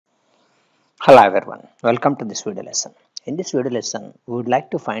Hello everyone, welcome to this video lesson. In this video lesson, we would like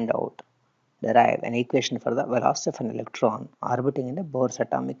to find out, derive an equation for the velocity of an electron orbiting in a Bohr's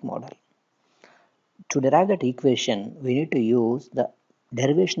atomic model. To derive that equation, we need to use the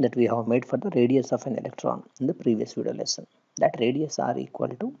derivation that we have made for the radius of an electron in the previous video lesson. That radius r equal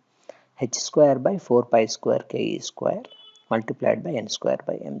to h square by 4 pi square ke square multiplied by n square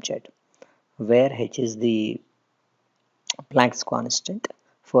by mz, where h is the Planck's constant,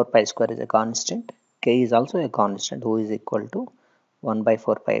 4 pi square is a constant, k is also a constant who is equal to 1 by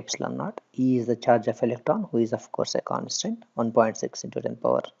 4 pi epsilon naught. E is the charge of electron who is of course a constant, 1.6 into 10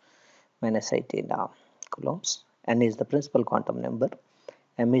 power minus 18 coulombs. N is the principal quantum number,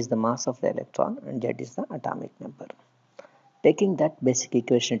 m is the mass of the electron, and z is the atomic number. Taking that basic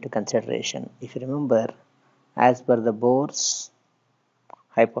equation into consideration, if you remember, as per the Bohr's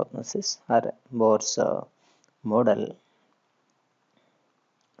hypothesis or Bohr's model,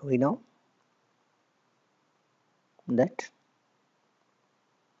 we know that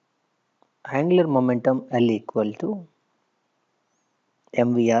angular momentum L equal to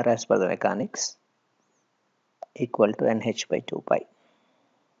mvr as per the mechanics equal to nh by 2 pi.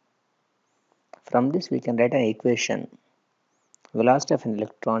 From this we can write an equation, velocity of an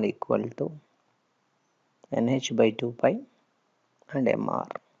electron equal to nh by 2 pi and mr.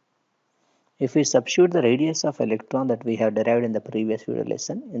 If we substitute the radius of electron that we have derived in the previous video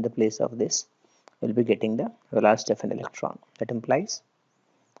lesson in the place of this, we will be getting the velocity of an electron. That implies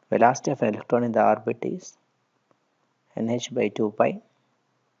velocity of an electron in the orbit is nh by 2 pi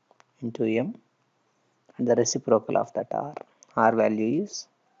into m, and the reciprocal of that r. R value is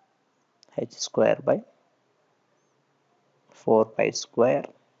h square by 4 pi square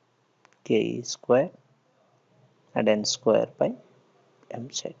ke square and n square by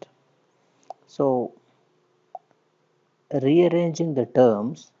mz. So rearranging the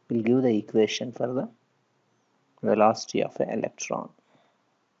terms will give the equation for the velocity of an electron.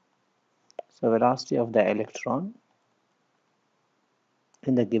 So velocity of the electron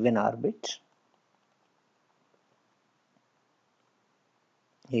in the given orbit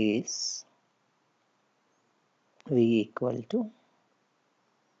is v equal to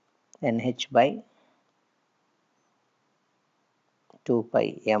nh by 2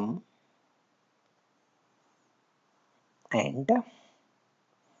 pi m, and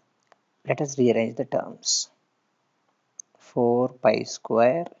let us rearrange the terms. 4 pi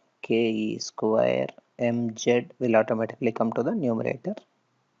square ke square mz will automatically come to the numerator.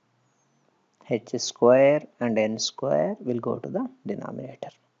 H square and n square will go to the denominator.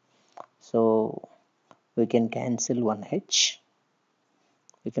 So we can cancel one h.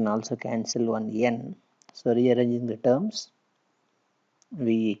 We can also cancel one n. So rearranging the terms,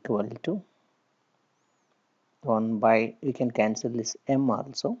 v equal to 1 by, we can cancel this m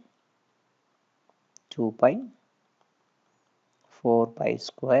also, 2 pi 4 pi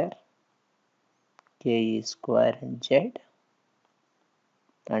square ke square and z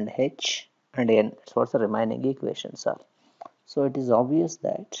and h and n. That's what the remaining equations are. So it is obvious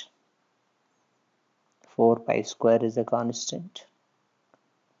that 4 pi square is a constant,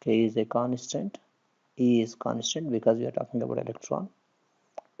 k is a constant, e is constant because we are talking about electron,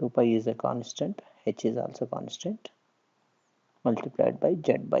 2 pi is a constant, h is also constant, multiplied by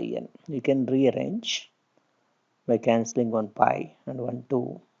z by n. You can rearrange by cancelling one pi and one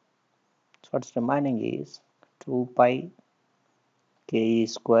 2. So what's remaining is 2 pi ke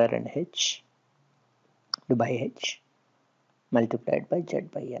square and h by h multiplied by z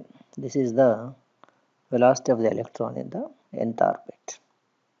by n. This is the velocity of the electron in the nth orbit.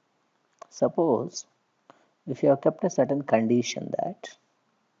 Suppose if you have kept a certain condition that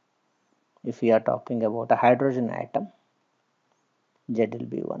if we are talking about a hydrogen atom, z will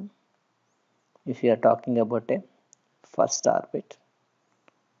be 1. If you are talking about a first orbit,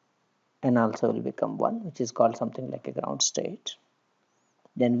 n also will become 1, which is called something like a ground state.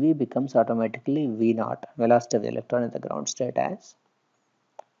 Then v becomes automatically v naught, velocity of the electron in the ground state, as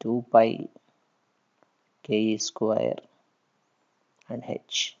 2 pi ke square and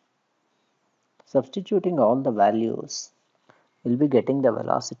h. Substituting all the values, we'll be getting the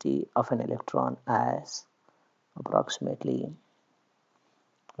velocity of an electron as approximately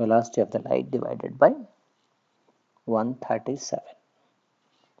velocity of the light divided by 137.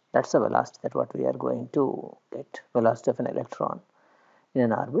 That's the velocity that what we are going to get. Velocity of an electron in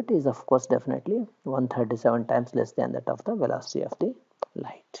an orbit is of course definitely 137 times less than that of the velocity of the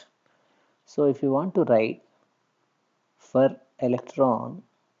light. So if you want to write for electron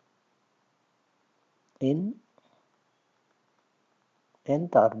in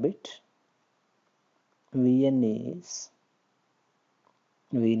nth orbit, Vn is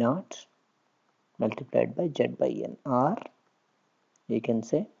V naught multiplied by Z by N, or you can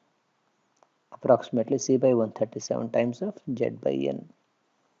say approximately C by 137 times of Z by N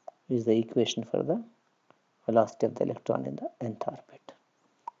is the equation for the velocity of the electron in the nth orbit.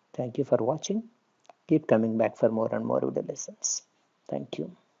 Thank you for watching. Keep coming back for more and more video lessons. Thank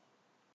you.